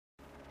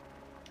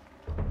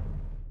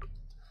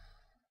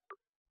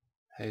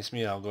Hey, it's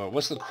me, Al Gore.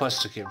 What's the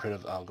quest to get rid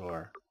of Al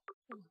Gore?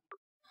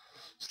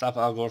 Stop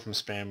Al Gore from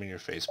spamming your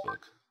Facebook.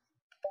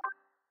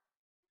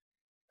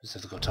 Just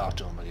have to go talk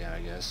to him again, I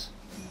guess.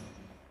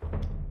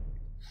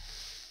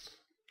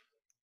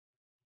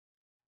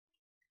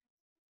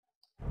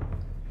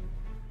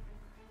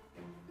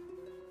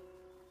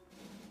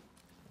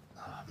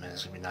 Oh man,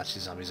 there's gonna be Nazi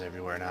zombies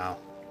everywhere now.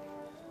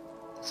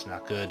 It's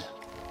not good.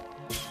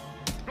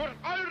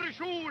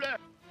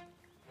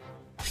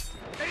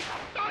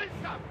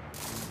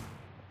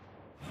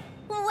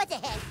 Well, what the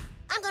heck?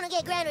 I'm gonna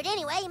get grounded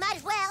anyway, you might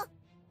as well.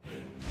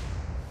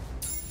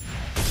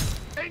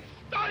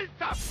 I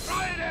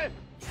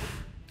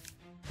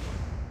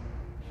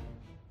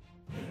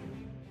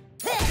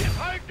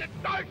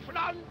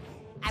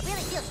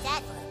really feel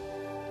sad for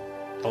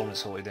him.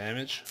 Bonus holy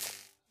damage.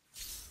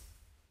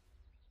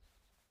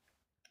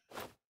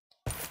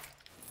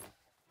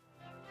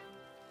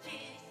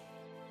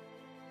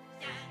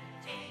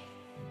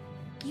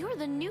 You're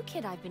the new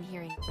kid I've been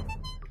hearing.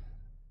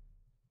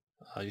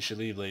 You should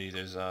leave, lady.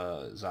 There's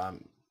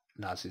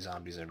Nazi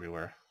zombies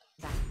everywhere.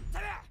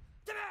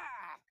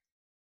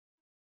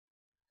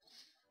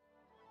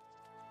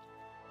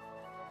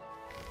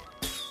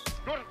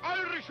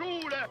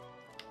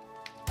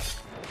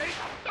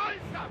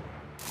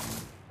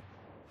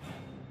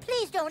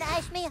 Please don't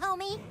ask me,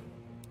 homie.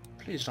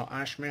 Please don't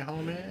ask me,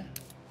 homie.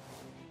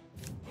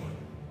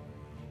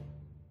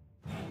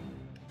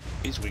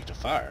 He's weak to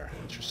fire.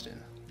 Interesting.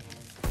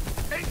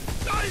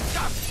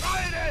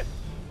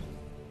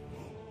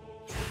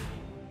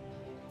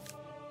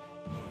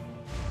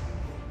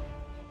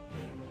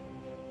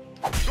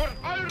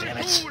 Damn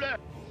it.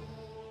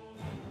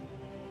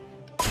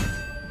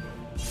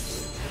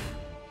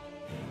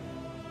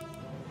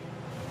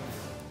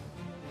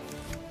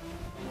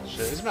 Shit,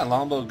 isn't my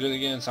longbow good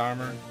against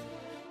armor?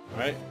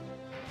 Right?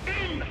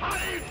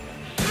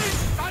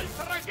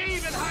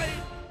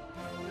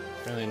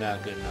 Apparently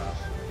not good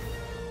enough.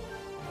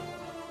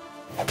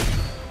 Oh,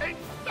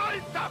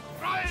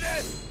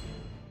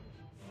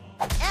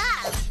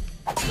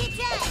 get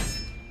that.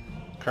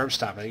 Curb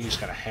stop, I think you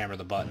just gotta hammer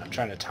the button. I'm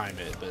trying to time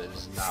it, but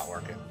it's not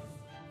working.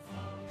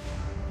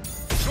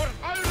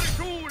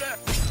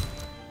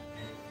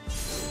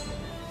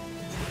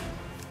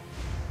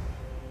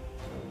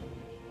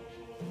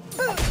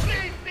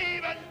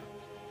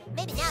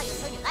 Maybe now you'll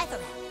turn your life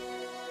around.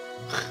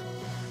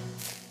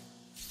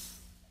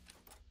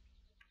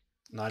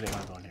 No, I didn't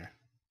want to go in here.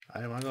 I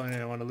didn't want to go in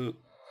here, I want to loot.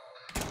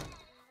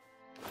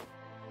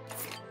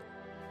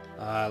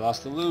 I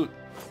lost the loot.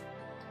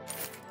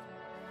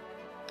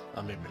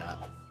 Oh, maybe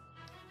not.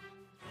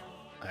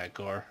 Alright,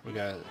 Gore, we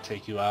gotta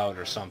take you out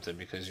or something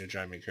because you're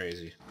driving me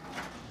crazy.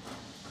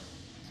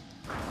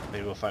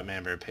 Maybe we'll fight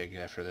Man Bear Pig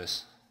after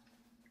this.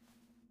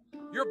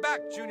 You're back,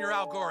 Junior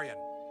Algorian.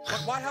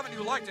 But why haven't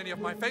you liked any of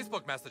my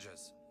Facebook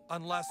messages?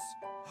 Unless...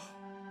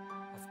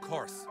 Of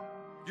course.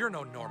 You're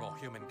no normal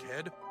human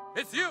kid.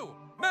 It's you,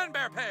 Man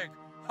Bear Pig!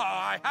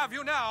 I have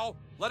you now!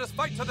 Let us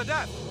fight to the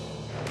death!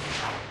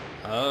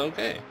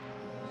 Okay.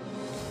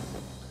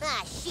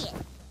 Ah, shit.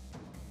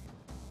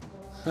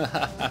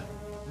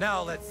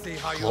 Now let's see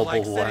how you Global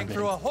like sitting warming.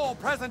 through a whole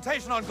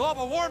presentation on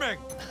global warming!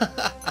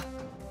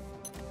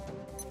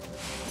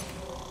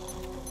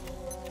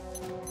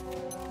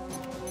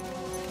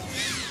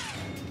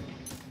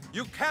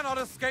 You cannot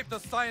escape the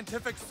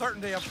scientific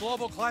certainty of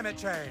global climate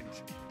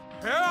change.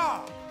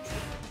 Yeah!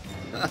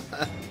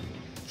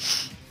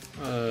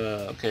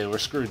 Okay, we're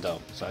screwed though.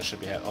 So I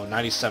should be at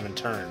 97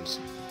 turns.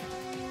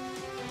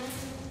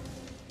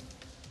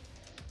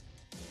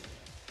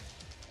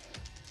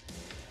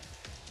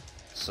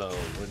 So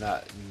we're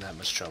not in that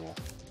much trouble.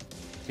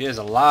 He has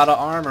a lot of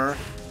armor.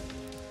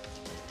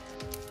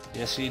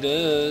 Yes, he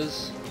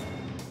does.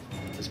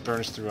 This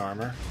burns through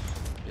armor.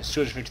 He has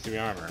 253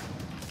 armor.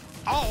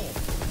 Oh!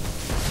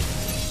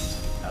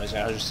 Now he's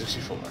got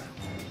 164.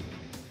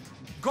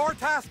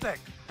 Gore-tastic!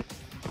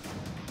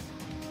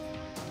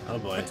 Oh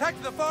boy.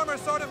 Protect the former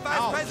sort of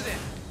vice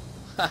president!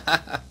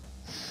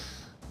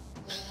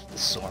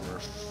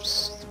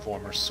 The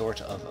former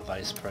sort of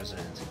vice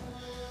president.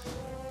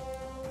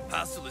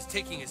 Hostile is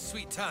taking his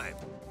sweet time.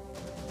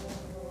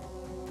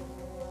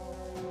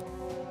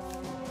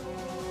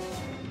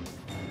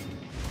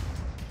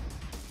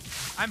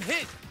 I'm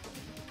hit!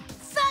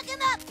 Fuck him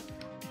up!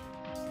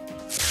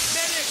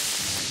 Medic!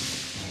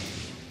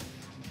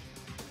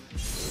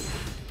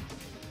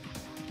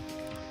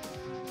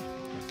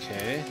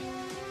 Okay.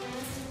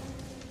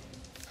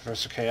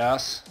 Professor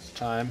Chaos, it's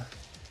time.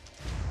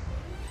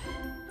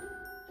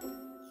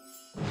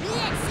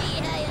 Let's see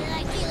how you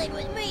like dealing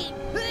with me.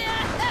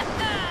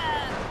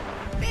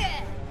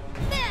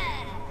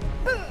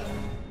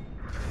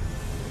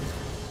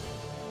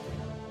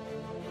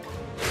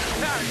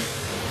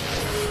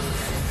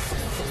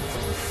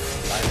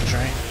 Live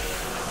train.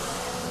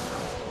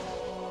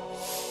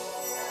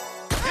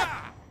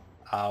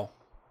 Ow.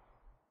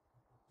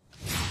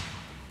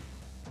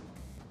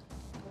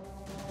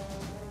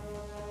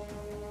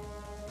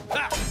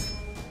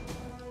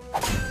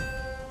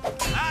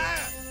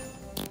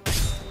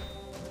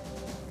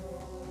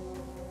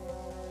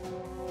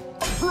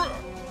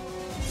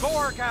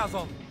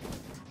 sarcasm.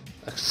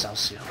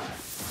 Excelsior.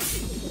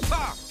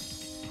 Ah!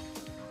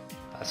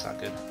 That's not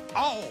good.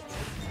 Oh!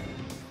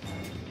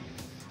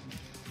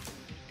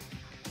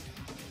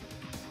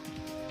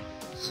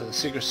 So the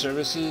Secret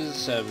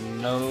Services have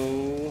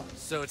no...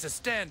 So it's a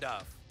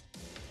standoff.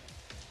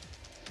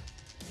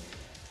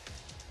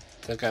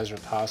 That guy's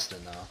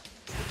riposta now.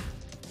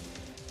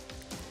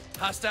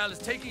 Hostile is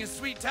taking his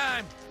sweet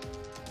time.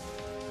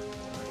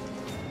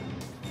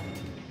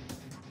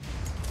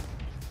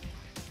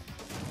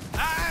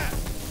 Ah!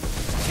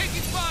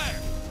 Taking fire!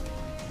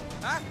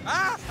 Ah!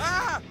 Ah!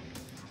 Ah!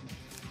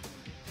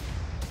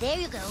 There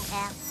you go,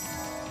 pal.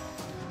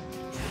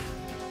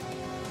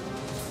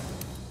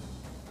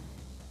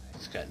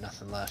 He's got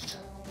nothing left.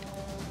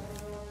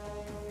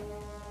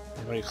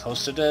 Anybody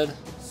close to dead?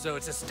 So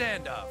it's a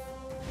standoff.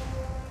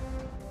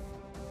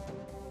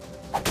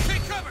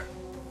 Take cover!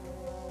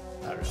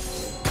 Not really.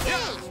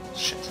 Yeah!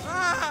 Shit.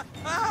 Ah!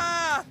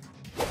 Ah!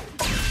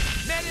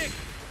 Medic!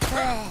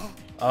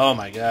 Oh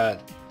my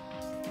god.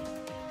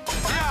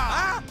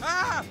 Ah!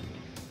 Ah!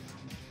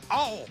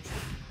 Oh!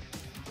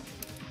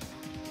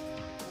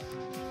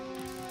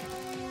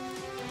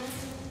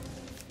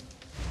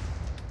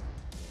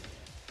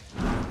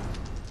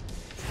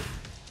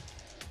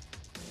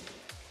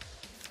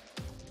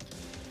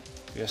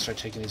 We gotta start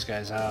taking these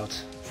guys out.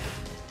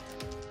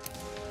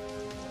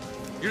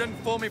 You didn't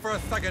fool me for a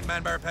second,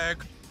 Man Bear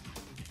Pig.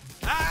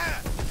 Ah!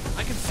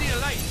 I can see a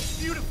light.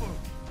 Beautiful.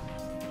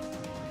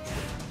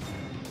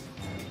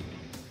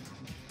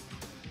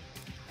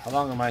 How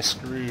long am I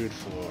screwed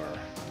for?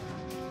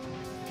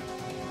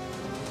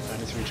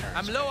 93 turns.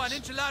 I'm low on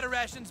enchilada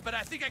rations, but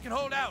I think I can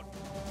hold out.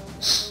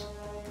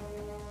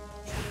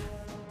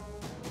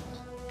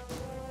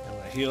 I'm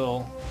gonna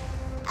heal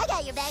I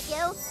got your back,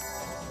 yo.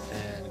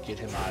 and get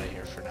him out of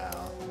here for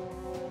now.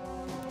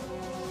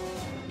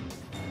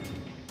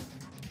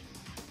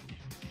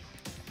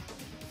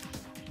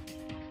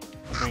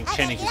 Bring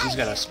Kenny because he's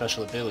got a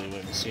special ability we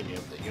haven't seen yet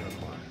with the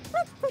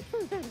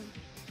unicorn.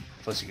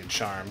 Plus he can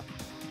charm.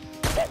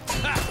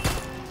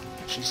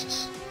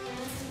 Jesus.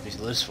 He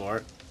lives for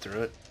it.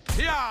 Through it.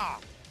 Yeah!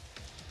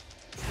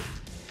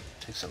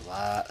 Takes a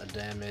lot of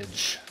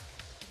damage.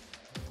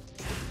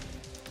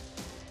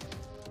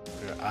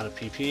 We're out of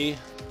PP.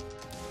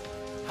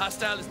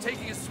 Hostile is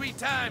taking his sweet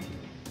time.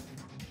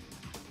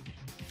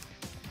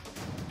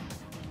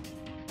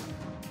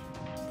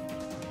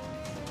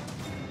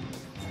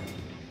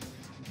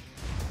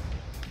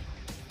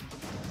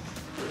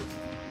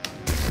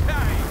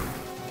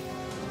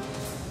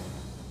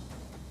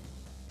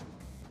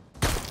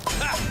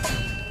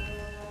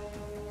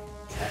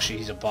 Actually,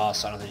 he's a boss,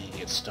 so I don't think he can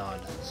get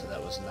stunned. So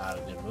that was not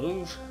a good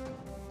move.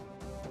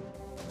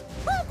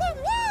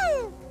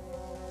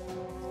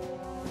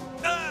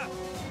 Ah!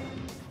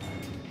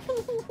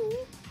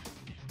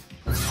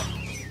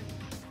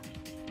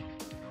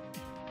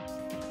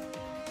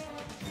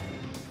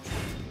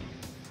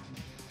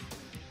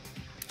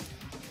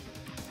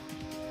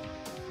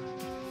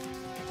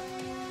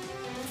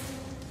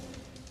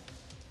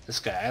 This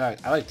guy,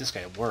 I like this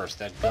guy worse.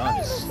 That gun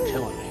is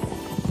killing me.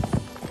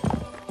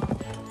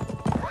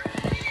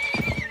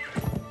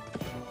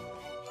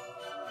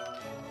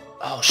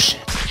 Oh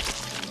shit.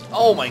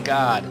 Oh my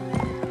god.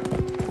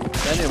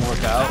 That didn't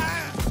work out.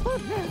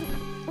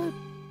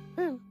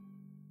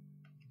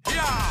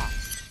 Yeah!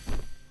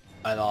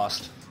 I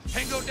lost.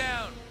 Tango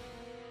down.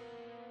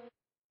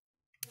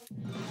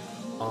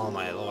 Oh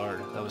my lord.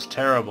 That was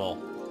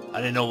terrible. I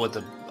didn't know what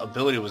the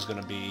ability was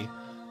going to be.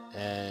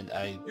 And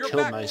I You're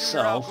killed back,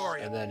 myself, Junior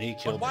Algorian. and then he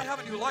But killed why me.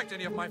 haven't you liked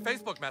any of my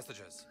Facebook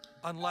messages?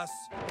 Unless...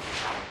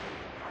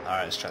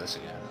 Alright, let's try this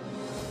again.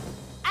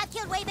 I've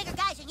killed way bigger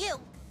guys than you.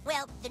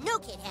 Well, the new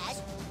kid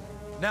has.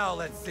 Now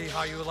let's see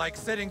how you like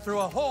sitting through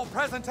a whole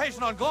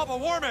presentation on global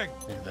warming!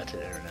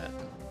 Invented internet.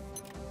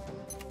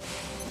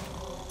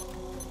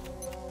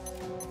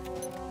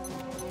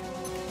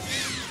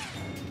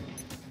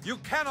 You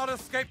cannot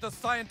escape the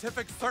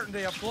scientific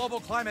certainty of global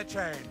climate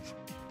change.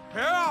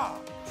 Yeah!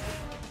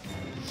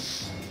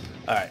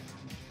 Alright.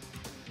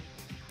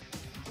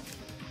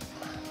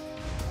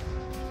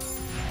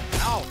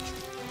 Ouch!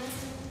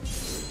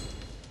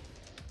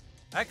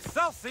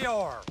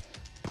 Excelsior!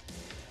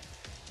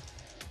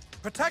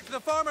 Protect the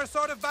former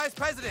sort of vice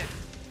president.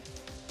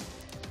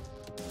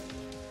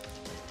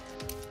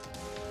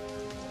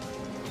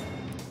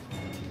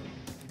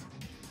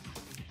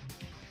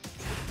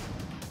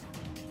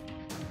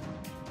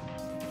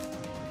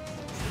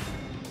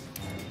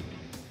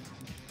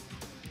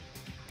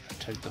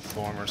 Protect the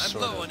former I'm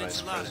sort low of on vice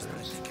enchiladas, but I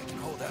president. think I can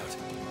hold out.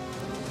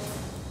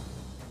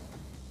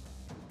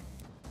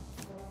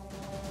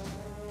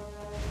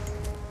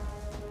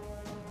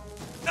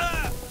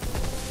 Ah!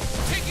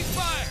 Taking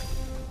fire!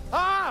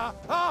 Ah!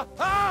 Ah!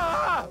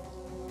 Ah!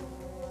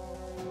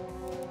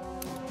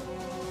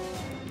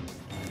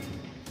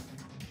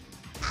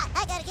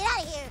 I gotta get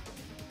out of here.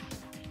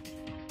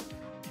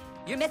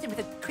 You're messing with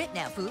a crit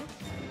now, fool.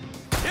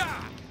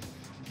 Yeah!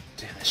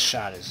 Damn, this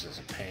shot is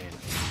a pain.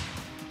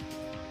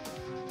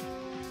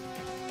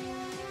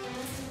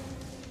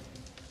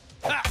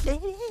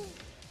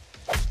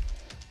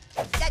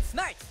 That's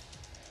smart.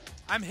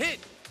 I'm hit.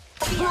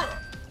 Wow, he's not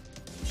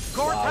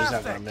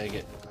Gore-tastic. gonna make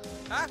it.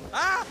 Ah,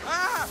 ah,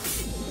 ah.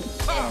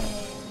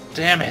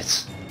 Damn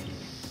it!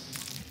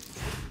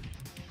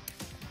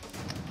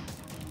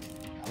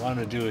 I want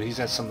him to do it. He's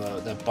got some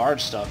of the bard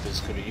stuff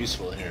is could be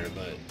useful here,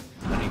 but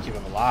I need to keep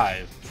him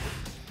alive.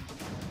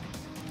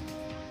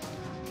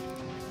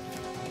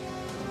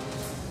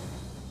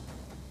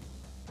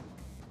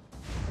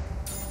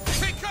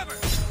 Take cover.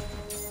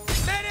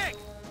 Medic.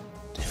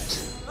 Damn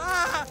it.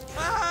 Ah,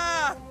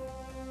 ah.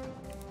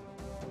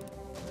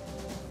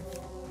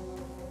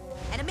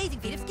 An amazing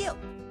feat of skill.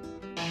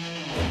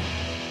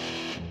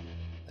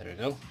 There we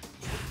go.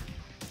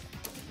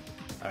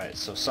 Alright,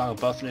 so Song of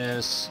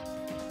Buffness.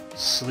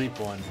 Sleep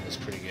one is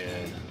pretty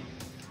good.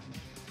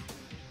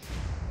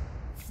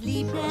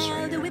 Sleep What else now,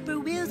 right the here?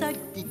 whippoorwills are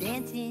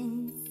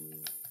dancing.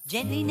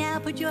 Gently now,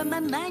 put your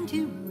mind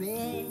to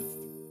rest.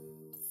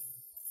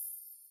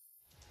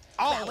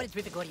 Well, what is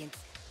with the Gordians?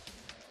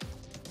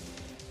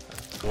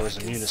 Gore's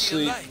immune to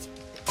See a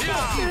sleep.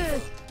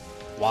 light.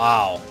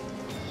 Wow.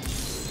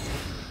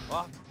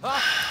 Ah,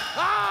 ah,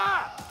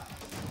 ah.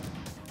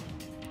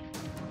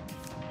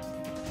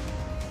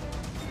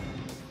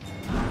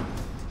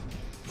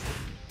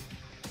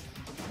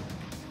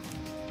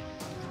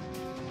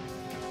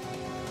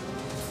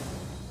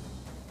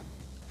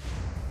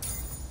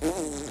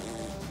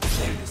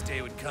 Knew this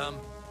day would come.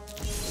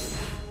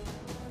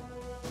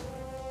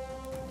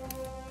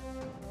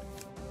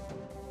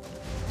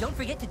 Don't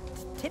forget to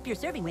tip your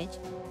serving wench.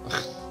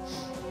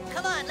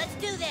 Come on, let's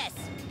do this.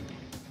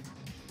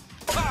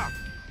 Ah!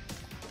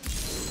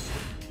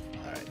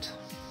 Alright.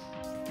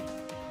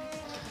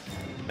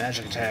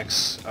 Magic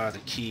attacks are the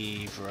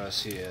key for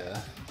us here.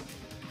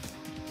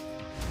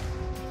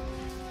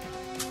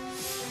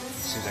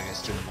 Seems like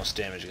it's doing the most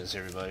damage against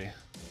everybody.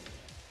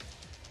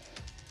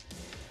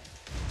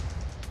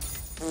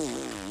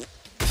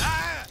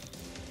 Ah!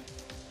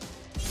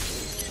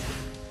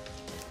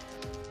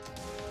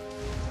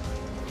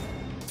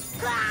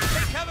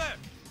 Take cover.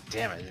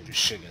 Damn it, I didn't do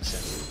shit against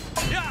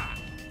him. Yeah.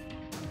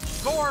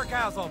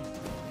 Goregasm.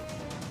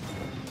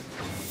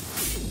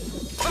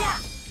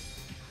 Ah!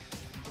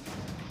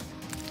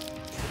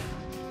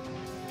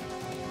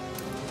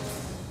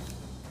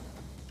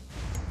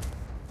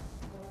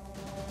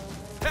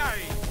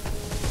 Hey!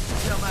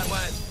 Tell my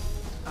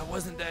wife I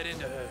wasn't that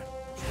into her.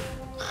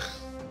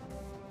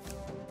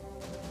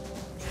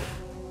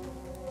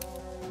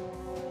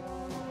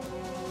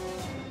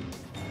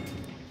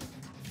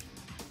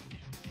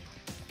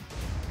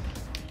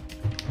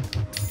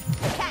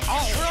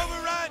 We're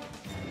overrun!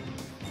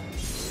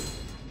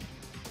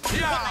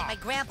 Hit like Yeah! my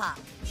grandpa.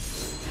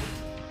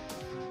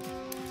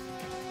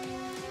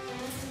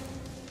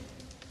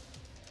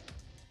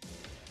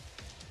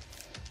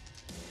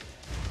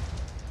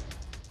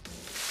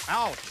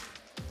 Ouch.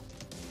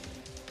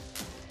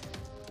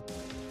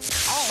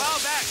 Fall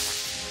back!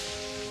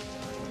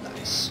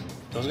 Nice.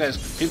 Those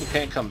guys, people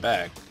can't come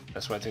back.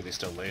 That's why I think they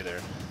still lay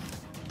there.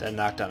 That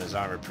knocked down his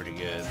armor pretty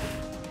good.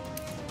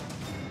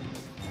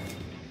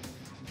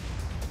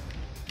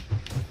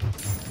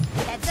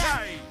 That's up.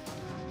 Hey!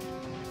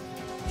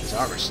 His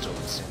armor's still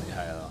insanely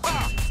high though.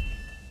 Ah!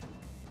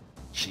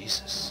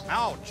 Jesus.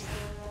 Ouch.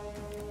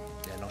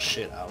 Yeah, no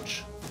shit,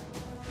 ouch.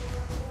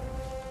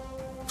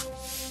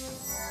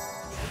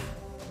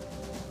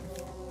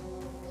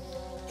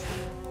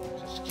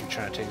 Just keep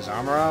trying to take his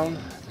armor out.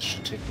 This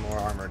should take more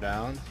armor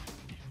down.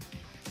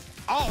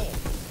 Oh.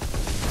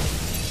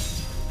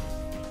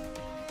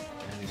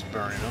 And he's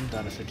burning him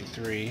down to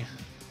 53.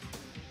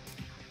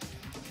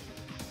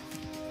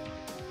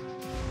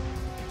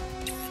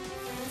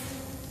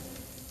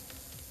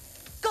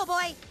 Go,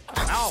 boy.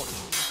 Ouch.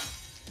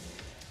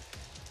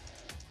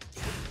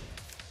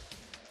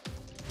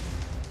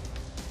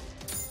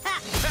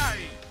 Ha.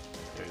 Hey!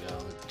 There we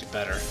go. Do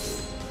better.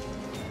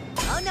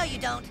 Oh, no, you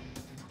don't.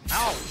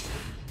 Ouch.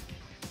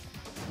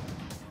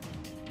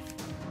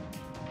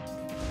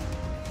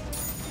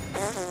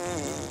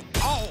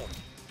 Oh.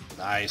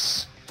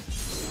 Nice.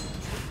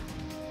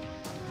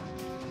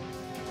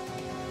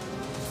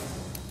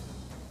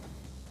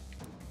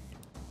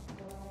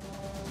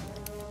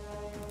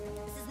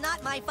 This is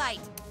not my fight.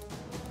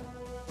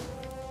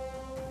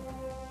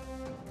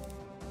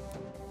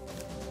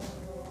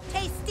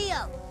 Taste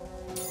steel.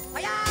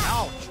 Hi-ya!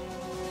 Ouch.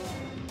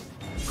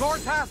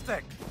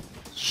 Gore-tastic.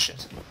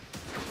 Shit.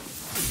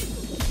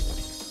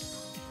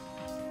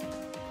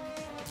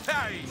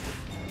 Hey!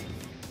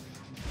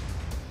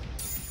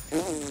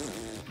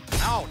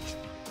 Ouch.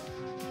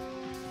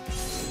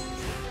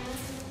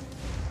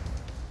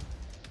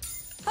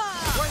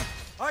 Ha! Wait,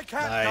 I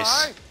can't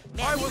Nice. die.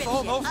 Man, I you was really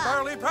almost did.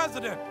 barely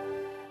president.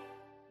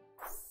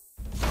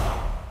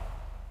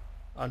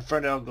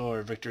 Unfriend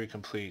Gore, victory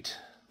complete.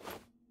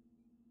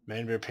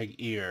 Man Bear Pig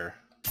Ear.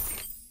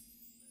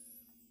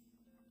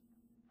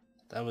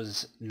 That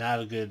was not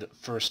a good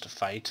first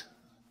fight.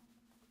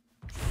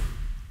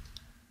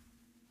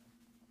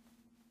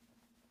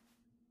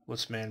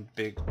 What's man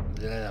big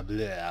blah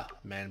blah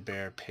man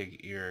bear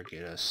pig ear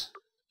get us?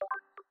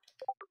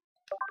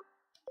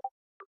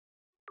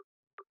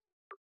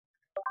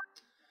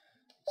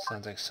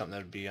 Sounds like something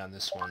that would be on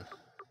this one.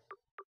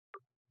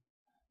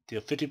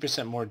 Deal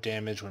 50% more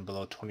damage when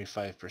below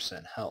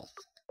 25% health.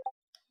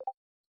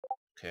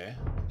 Okay,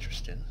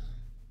 interesting.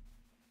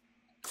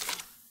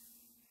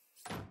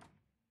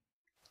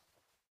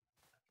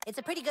 It's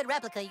a pretty good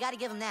replica, you gotta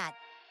give him that.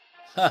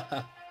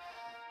 Haha.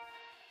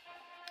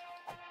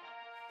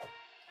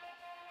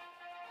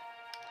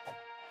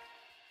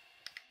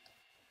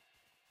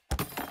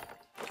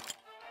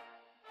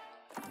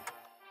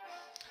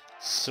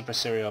 Super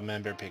Serial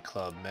Man Bear Pig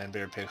Club, Man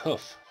Bear Pig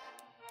Hoof.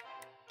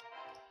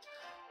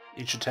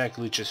 Each attack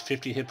leeches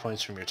 50 hit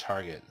points from your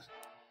target.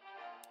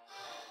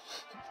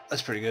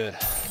 That's pretty good.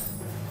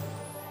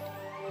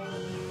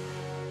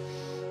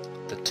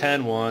 The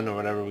 10 one, or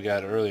whatever we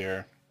got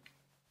earlier,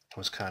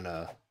 was kind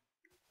of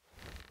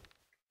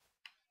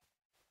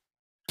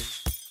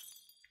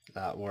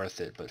not worth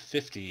it, but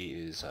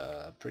 50 is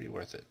pretty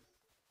worth it,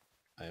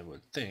 I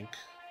would think.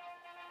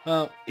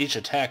 Well, each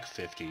attack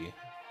 50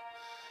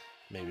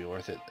 may be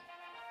worth it.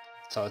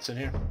 That's all that's in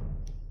here.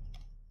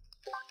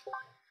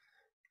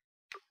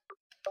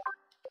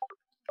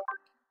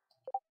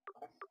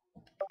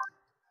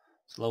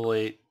 It's level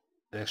 8.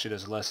 It actually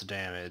does less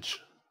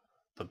damage,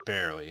 but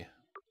barely.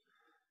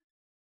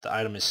 The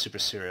item is Super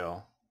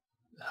Serial.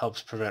 It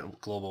helps prevent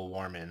global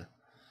warming.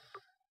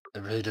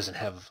 It really doesn't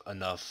have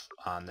enough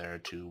on there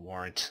to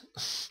warrant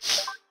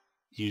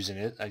using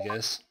it, I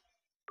guess.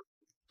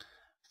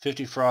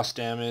 50 frost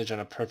damage on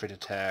a perfect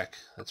attack.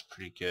 That's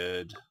pretty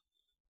good.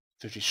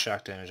 50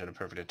 shock damage on a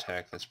perfect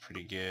attack. That's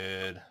pretty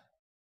good.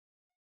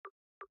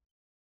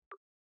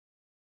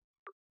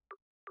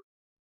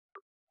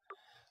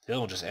 The other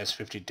one just adds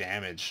 50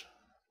 damage.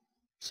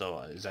 So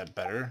is that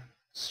better?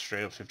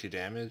 Straight up 50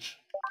 damage?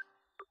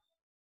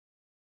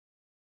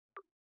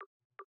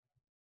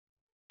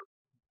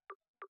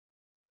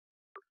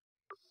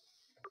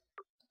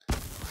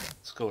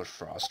 Let's go with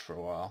Frost for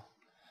a while.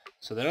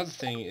 So that other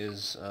thing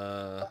is,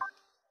 there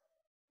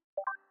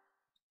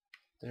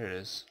it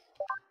is.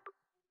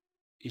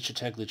 Each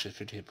attack leeches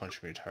 50 hit points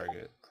from your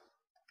target.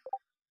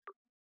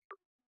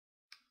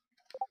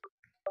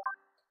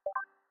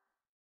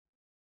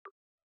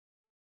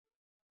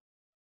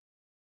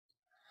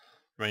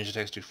 Range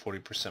attacks do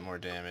 40% more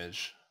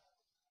damage.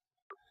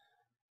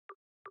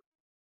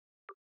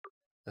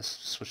 Let's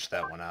switch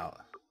that one out.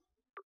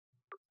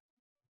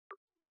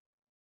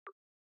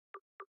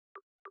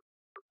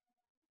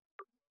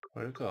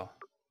 Where'd it go?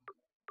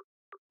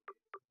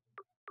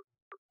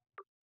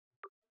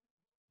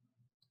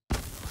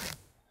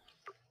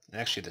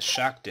 Actually, the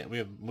shock we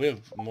have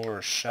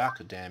more shock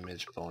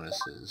damage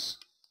bonuses.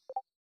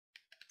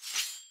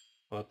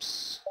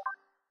 Whoops.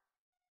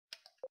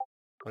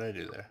 What did I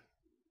do there?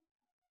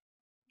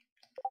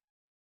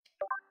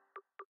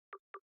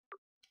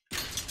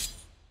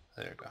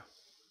 There we go.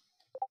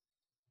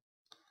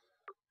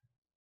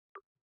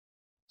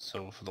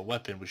 So for the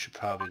weapon, we should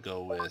probably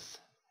go with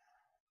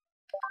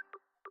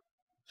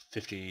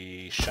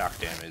 50 shock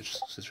damage,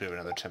 since we have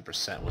another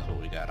 10% with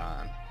what we got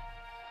on.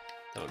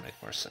 That would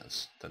make more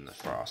sense than the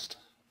frost.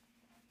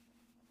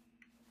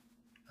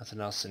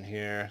 Nothing else in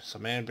here. So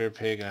Man, Bear,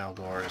 Pig, and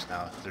Gore is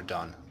now, they're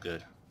done.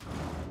 Good.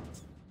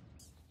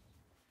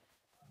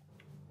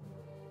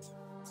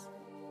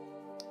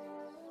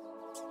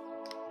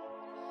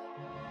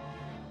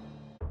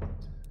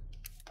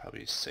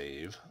 Probably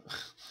save.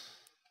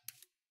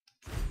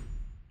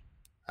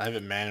 I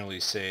haven't manually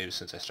saved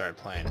since I started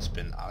playing. It's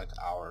been like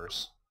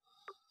hours.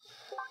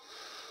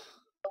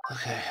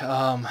 Okay,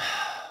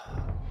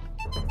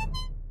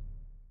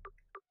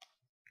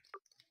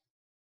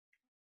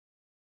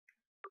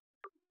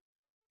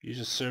 use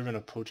a servant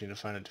of protein to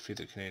find and defeat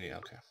the Canadian.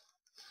 Okay.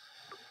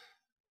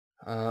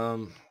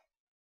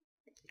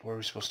 Where are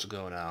we supposed to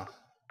go now?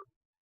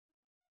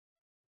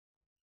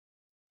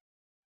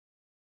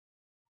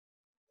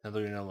 Now that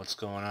we know what's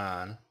going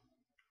on,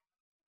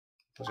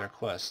 those are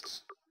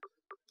quests.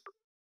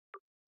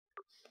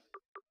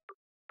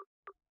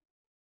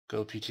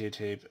 Go to the PTA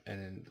tape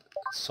and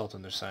insult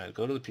on their sign.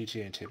 Go to the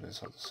PTA and tape and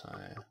insult the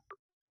sign.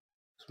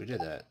 So we did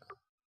that.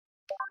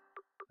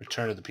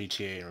 Return to the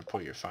PTA and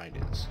report your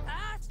findings.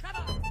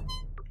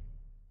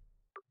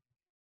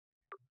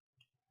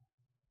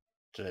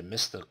 Did I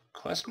miss the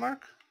quest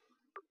mark?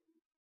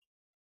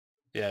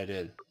 Yeah, I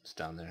did. It's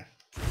down there.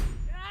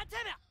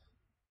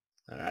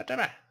 Alright, damn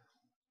it.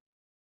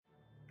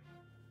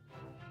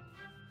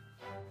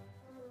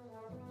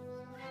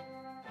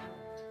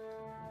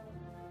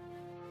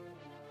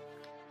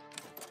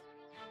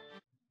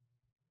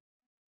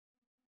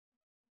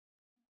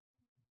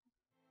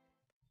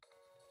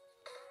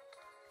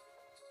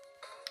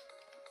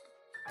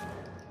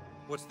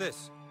 What's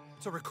this?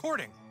 It's a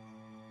recording.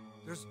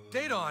 There's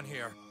data on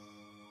here.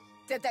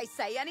 Did they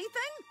say anything?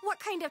 What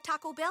kind of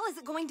Taco Bell is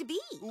it going to be?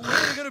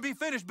 We're gonna be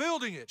finished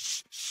building it.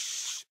 Shh,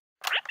 shh.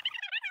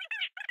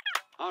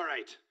 All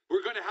right,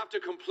 We're going to have to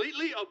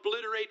completely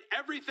obliterate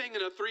everything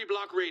in a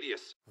 3-block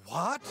radius.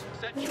 What?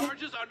 Set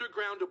charges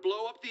underground to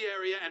blow up the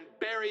area and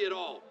bury it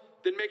all.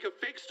 Then make a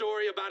fake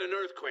story about an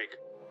earthquake.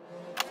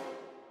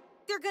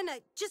 They're gonna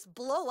just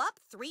blow up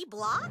 3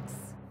 blocks?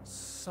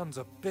 Sons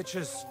of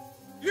bitches.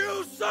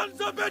 You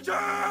sons of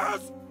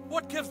bitches!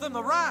 What gives them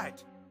the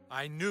right?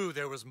 I knew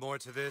there was more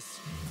to this.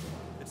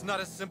 It's not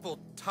a simple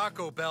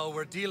Taco Bell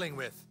we're dealing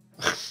with.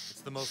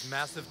 It's the most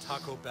massive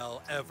Taco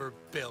Bell ever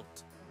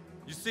built.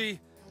 You see,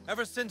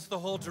 ever since the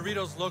whole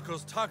Doritos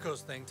Locos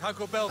Tacos thing,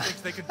 Taco Bell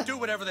thinks they can do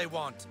whatever they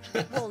want.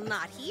 Well,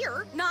 not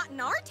here. Not in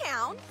our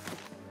town.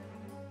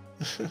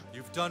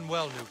 You've done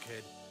well, new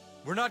kid.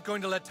 We're not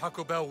going to let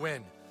Taco Bell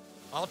win.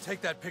 I'll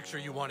take that picture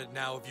you wanted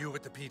now of you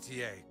with the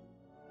PTA.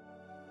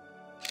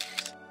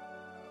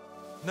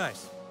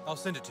 Nice. I'll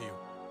send it to you.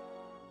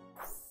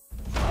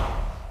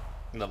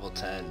 Level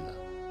 10.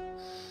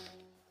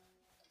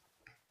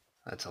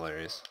 That's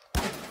hilarious.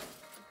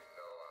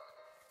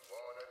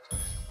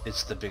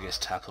 It's the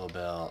biggest Taco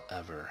Bell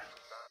ever.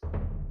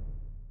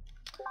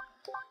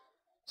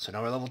 So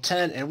now we're level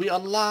 10 and we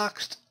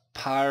unlocked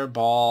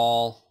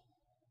Fireball.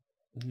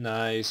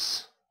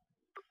 Nice.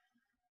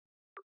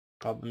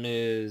 Problem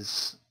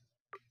is,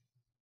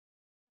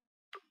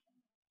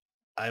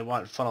 I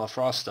want Funnel of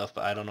Frost stuff,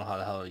 but I don't know how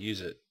the hell to use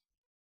it.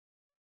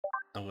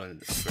 I'm going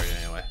to upgrade it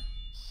anyway.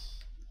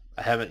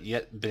 I haven't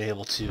yet been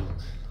able to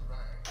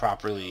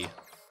properly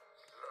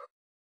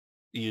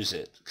use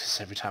it,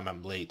 because every time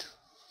I'm late,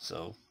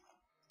 so...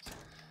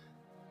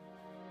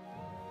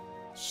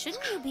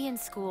 Shouldn't you be in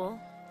school?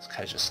 This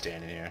guy's just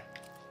standing here.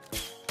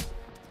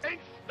 Damn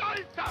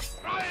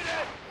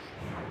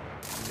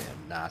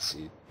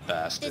Nazi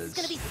bastards.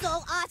 This is gonna be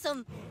so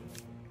awesome.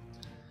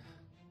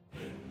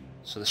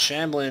 So the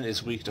Shambling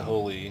is weak to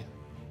Holy,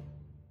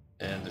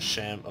 and the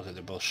okay,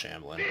 they're both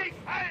Shambling.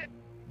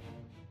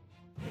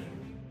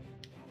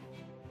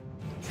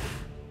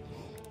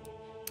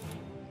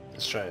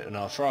 Let's try it.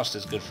 No, Frost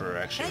is good for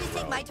actually. Can I just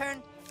take my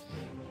turn?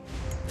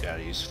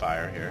 Gotta use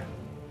fire here.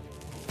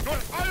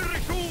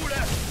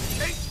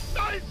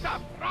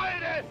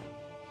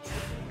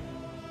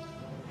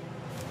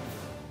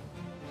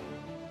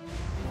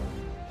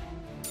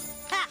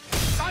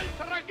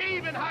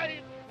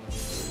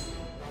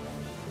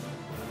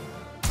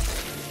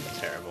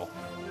 Terrible.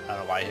 I don't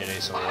know why I hit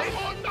Ace on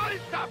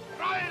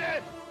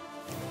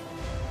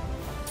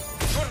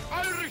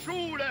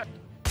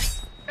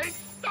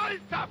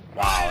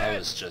Wow, that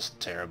was just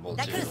terrible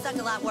That too. could have sung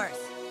a lot worse.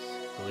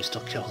 But we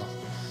still killed him.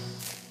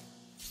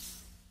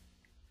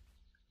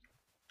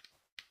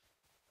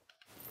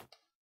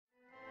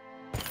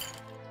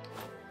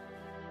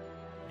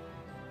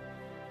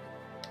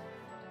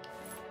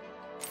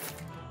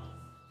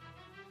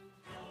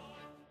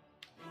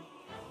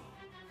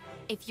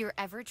 If you're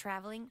ever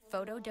traveling,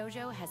 Photo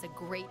Dojo has a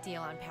great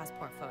deal on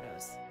passport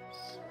photos.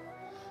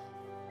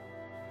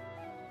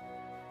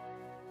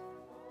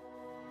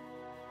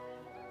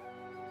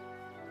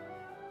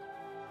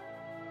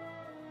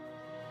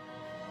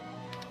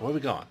 Where are we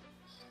going?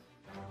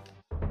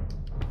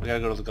 We gotta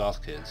go to the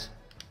Goth Kids.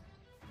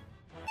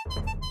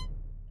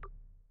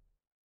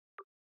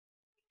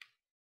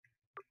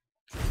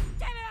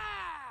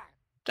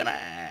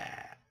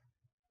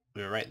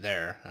 We were right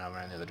there, and I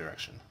ran the other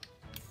direction.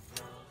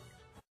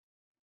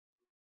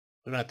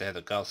 We don't have to have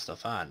the Goth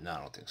stuff on. No, I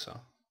don't think so.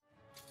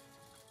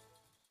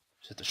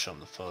 Just have to show them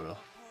the photo.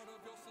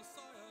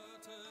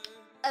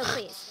 Oh,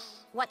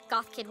 please. What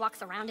goth kid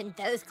walks around in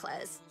those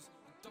clothes?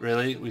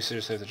 Really? We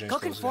seriously have to change Go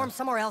clothes conform again?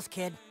 somewhere else,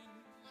 kid.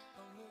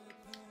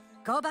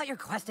 Go about your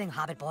questing,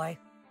 Hobbit boy.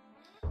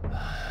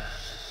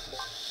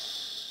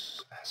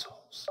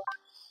 Assholes.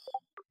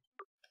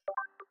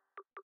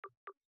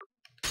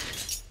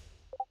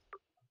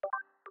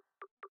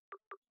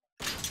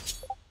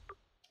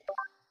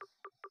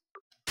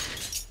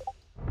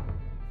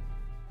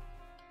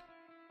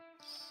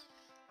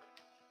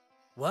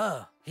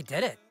 Whoa, he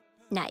did it.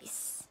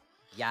 Nice.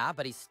 Yeah,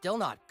 but he's still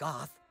not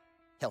goth.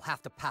 He'll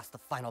have to pass the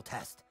final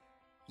test.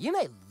 You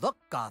may look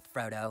goth,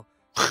 Frodo.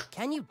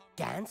 Can you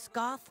dance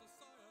goth?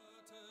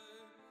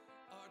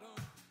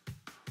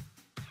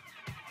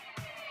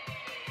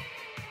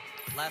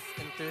 Less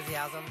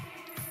enthusiasm?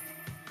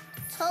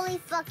 Totally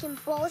fucking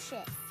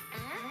bullshit.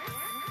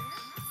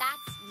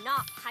 That's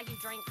not how you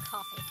drink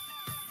coffee.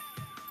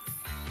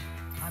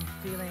 I'm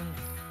feeling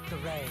the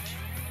rage.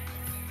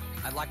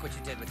 I like what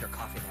you did with your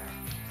coffee there.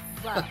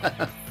 Well, after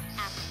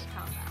the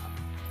combo.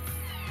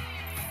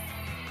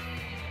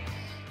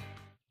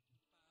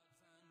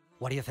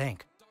 What do you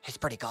think? He's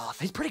pretty goth.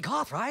 He's pretty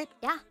goth, right?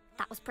 Yeah,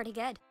 that was pretty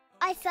good.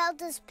 I felt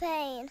his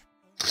pain.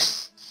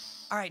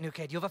 All right, new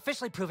kid, you've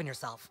officially proven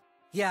yourself.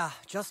 Yeah,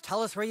 just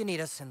tell us where you need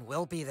us and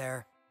we'll be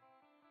there.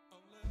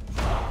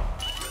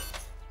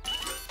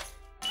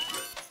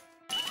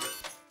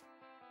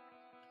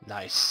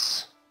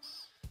 Nice.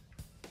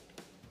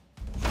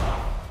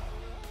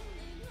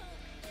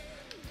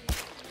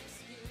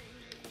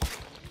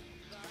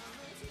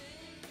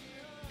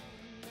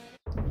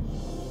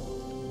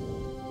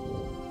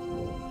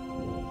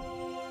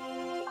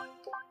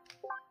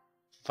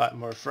 5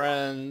 more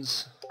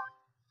friends.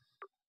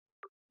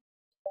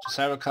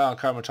 Decide with Kyle and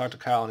Cartman. Talk to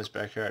Kyle in his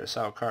backyard.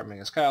 Decide with Cartman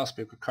against Kyle.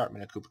 Speak with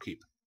Cartman at Cooper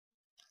Keep.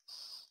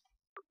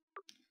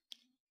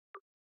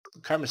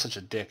 Cartman's such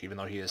a dick, even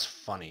though he is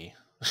funny.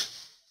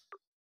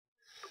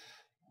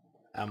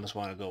 I almost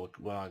want to go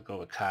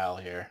with Kyle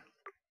here.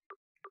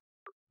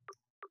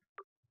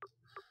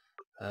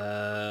 What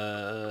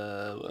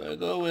do I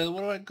go with? What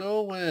do I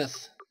go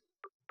with?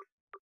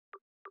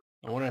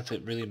 I wonder if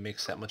it really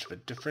makes that much of a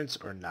difference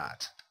or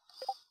not.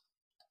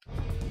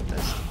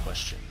 That's the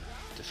question.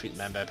 Defeat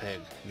Man-Bear Pig.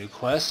 New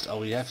quest?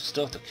 Oh, we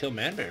still have to kill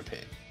Man-Bear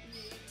Pig.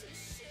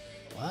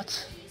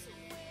 What?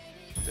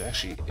 There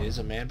actually is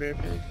a Man-Bear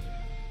Pig?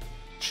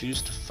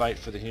 Choose to fight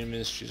for the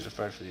humans, choose to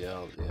fight for the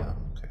elves. Yeah,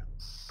 okay.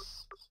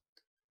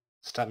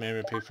 Stop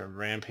Man-Bear Pig from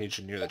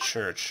rampaging near the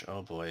church.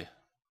 Oh boy.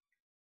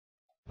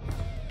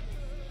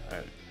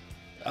 Alright.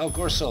 Oh,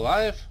 Gore's still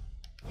alive?